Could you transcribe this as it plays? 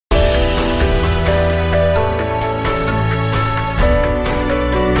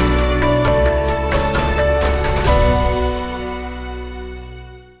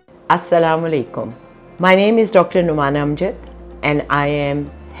Assalamu alaikum. My name is Dr. Naumana Amjad and I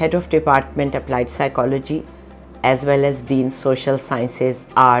am Head of Department Applied Psychology as well as Dean Social Sciences,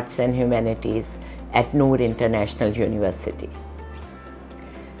 Arts and Humanities at Noor International University.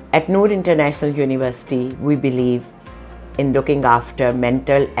 At Noor International University, we believe in looking after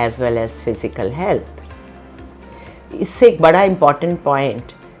mental as well as physical health. इससे एक बड़ा important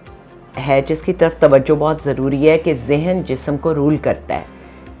point है जिसकी तरफ तवज्जो बहुत ज़रूरी है कि ज़हन जिस्म को रूल करता है।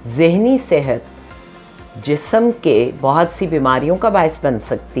 ज़हनी सेहत जिस्म के बहुत सी बीमारियों का बायस बन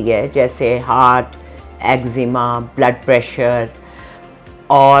सकती है, जैसे हार्ट, एक्जिमा, ब्लड प्रेशर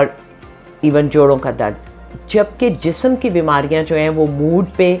और इवन जोड़ों का दर्द। जबकि जिस्म की बीमारियां जो हैं वो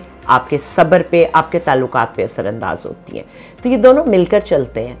मूड पे, आपके सब्र पे, आपके ताल्लुकात पे असरअंदाज होती हैं। तो ये दोनों मिलकर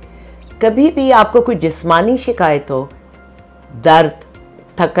चलते हैं। कभी भी आपको कोई जिस्मानी शिकायत हो, दर्द,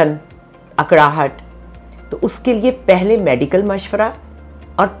 थकन, अकड़ाहट, तो उसके लिए पहले मेडिकल मशवरा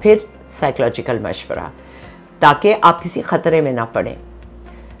और फिर साइकोलॉजिकल मशवरा, ताकि आप किसी ख़तरे में ना पड़ें।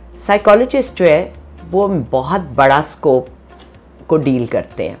 साइकोलॉजिस्ट जो है वो बहुत बड़ा स्कोप को डील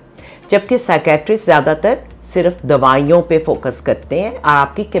करते हैं, जबकि साइकियाट्रिस्ट ज़्यादातर सिर्फ दवाइयों पे फोकस करते हैं और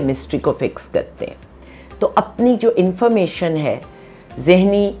आपकी केमिस्ट्री को फिक्स करते हैं। तो अपनी जो इन्फॉर्मेशन है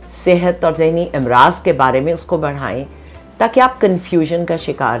ज़हनी सेहत और ज़हनी अमराज के बारे में, उसको बढ़ाएं ताकि आप कन्फ्यूजन का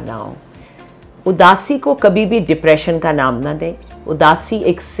शिकार ना हो। उदासी को कभी भी डिप्रेशन का नाम ना दें। उदासी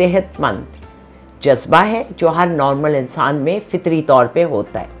एक सेहतमंद जज्बा है जो हर नॉर्मल इंसान में फितरी तौर पे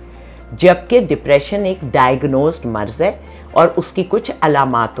होता है, जबकि डिप्रेशन एक डायग्नोज्ड मर्ज़ है और उसकी कुछ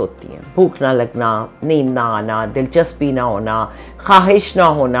अलामात होती हैं। भूख ना लगना, नींद ना आना, दिलचस्पी ना होना, ख्वाहिश ना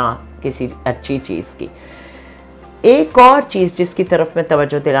होना किसी अच्छी चीज़ की। एक और चीज़ जिसकी तरफ मैं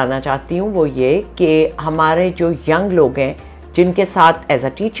तवज्जो दिलाना चाहती हूँ वो ये कि हमारे जो यंग लोग हैं, जिनके साथ एज अ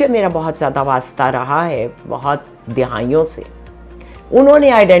टीचर मेरा बहुत ज़्यादा वास्ता रहा है बहुत दिहाइयों से, उन्होंने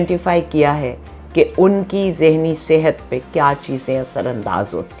आइडेंटिफाई किया है कि उनकी ज़हनी सेहत पे क्या चीज़ें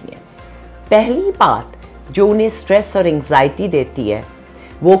असरअंदाज होती हैं। पहली बात जो उन्हें स्ट्रेस और एंग्जाइटी देती है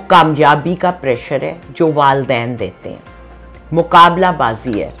वो कामयाबी का प्रेशर है जो वालिदैन देते हैं,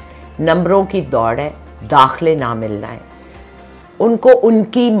 मुकाबलाबाजी है, नंबरों की दौड़ है, दाखिले ना मिलना है। उनको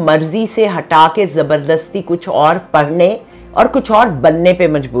उनकी मर्ज़ी से हटा के ज़बरदस्ती कुछ और पढ़ने और कुछ और बनने पे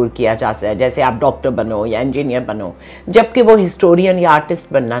मजबूर किया जा सकता है, जैसे आप डॉक्टर बनो या इंजीनियर बनो, जबकि वो हिस्टोरियन या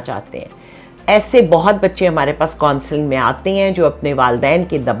आर्टिस्ट बनना चाहते हैं। ऐसे बहुत बच्चे हमारे पास काउंसलिंग में आते हैं जो अपने वालिदैन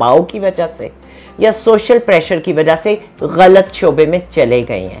के दबाव की वजह से या सोशल प्रेशर की वजह से गलत शोबे में चले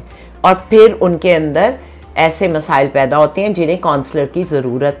गए हैं और फिर उनके अंदर ऐसे मसाइल पैदा होते हैं जिन्हें काउंसलर की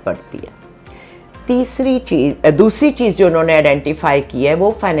ज़रूरत पड़ती है। दूसरी चीज़ जो उन्होंने आइडेंटिफाई की है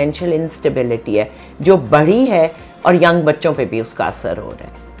वो फाइनेंशियल इंस्टेबिलिटी है, जो बढ़ी है और यंग बच्चों पे भी उसका असर हो रहा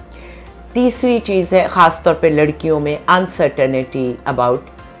है। तीसरी चीज़ है ख़ास तौर पे लड़कियों में uncertainty about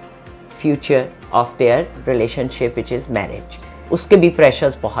future of their relationship which is marriage, उसके भी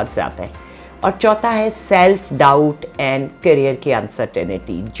प्रेशर्स बहुत ज़्यादा हैं। और चौथा है सेल्फ डाउट एंड करियर की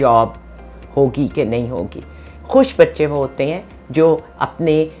अनसर्टेनिटी, जॉब होगी कि नहीं होगी। खुश बच्चे वो होते हैं जो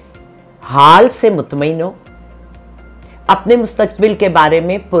अपने हाल से मुतमईन हो, अपने मुस्तकबिल के बारे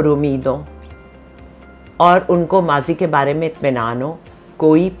में पुरुमीद हो और उनको माजी के बारे में इत्मीनान हो,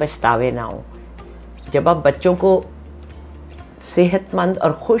 कोई पछतावे ना हो। जब आप बच्चों को सेहतमंद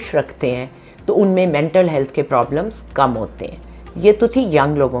और खुश रखते हैं तो उनमें मेंटल हेल्थ के प्रॉब्लम्स कम होते हैं। ये तो थी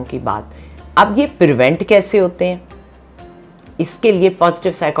यंग लोगों की बात। अब ये प्रिवेंट कैसे होते हैं, इसके लिए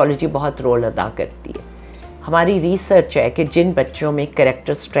पॉजिटिव साइकोलॉजी बहुत रोल अदा करती है। हमारी रिसर्च है कि जिन बच्चों में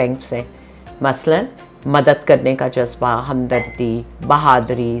कैरेक्टर स्ट्रेंथ्स हैं, मसलन मदद करने का जज्बा, हमदर्दी,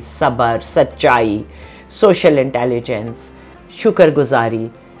 बहादुरी, सब्र, सच्चाई, सोशल इंटेलिजेंस, शुक्रगुजारी,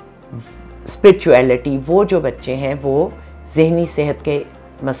 स्पिरिचुअलिटी, वो जो बच्चे हैं वो ज़हनी सेहत के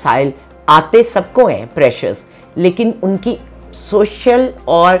मसाइल आते सबको हैं, प्रेशर्स, लेकिन उनकी सोशल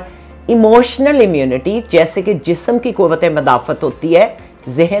और इमोशनल इम्यूनिटी, जैसे कि जिस्म की क़ुव्वत मदाफ़त होती है,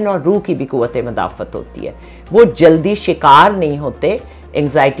 ज़हन और रूह की भी क़ुव्वत मदाफ़त होती है। वो जल्दी शिकार नहीं होते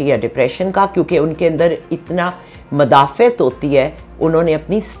एंग्जाइटी या डिप्रेशन का, क्योंकि उनके अंदर इतना मदाफ़त होती है, उन्होंने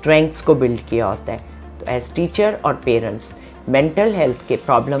अपनी स्ट्रेंथ्स को बिल्ड किया होता है। तो एज टीचर और पेरेंट्स मेंटल हेल्थ के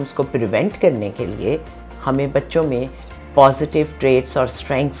प्रॉब्लम्स को प्रिवेंट करने के लिए हमें बच्चों में पॉजिटिव ट्रेट्स और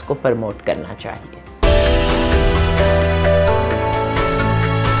स्ट्रेंथ्स को प्रमोट करना चाहिए।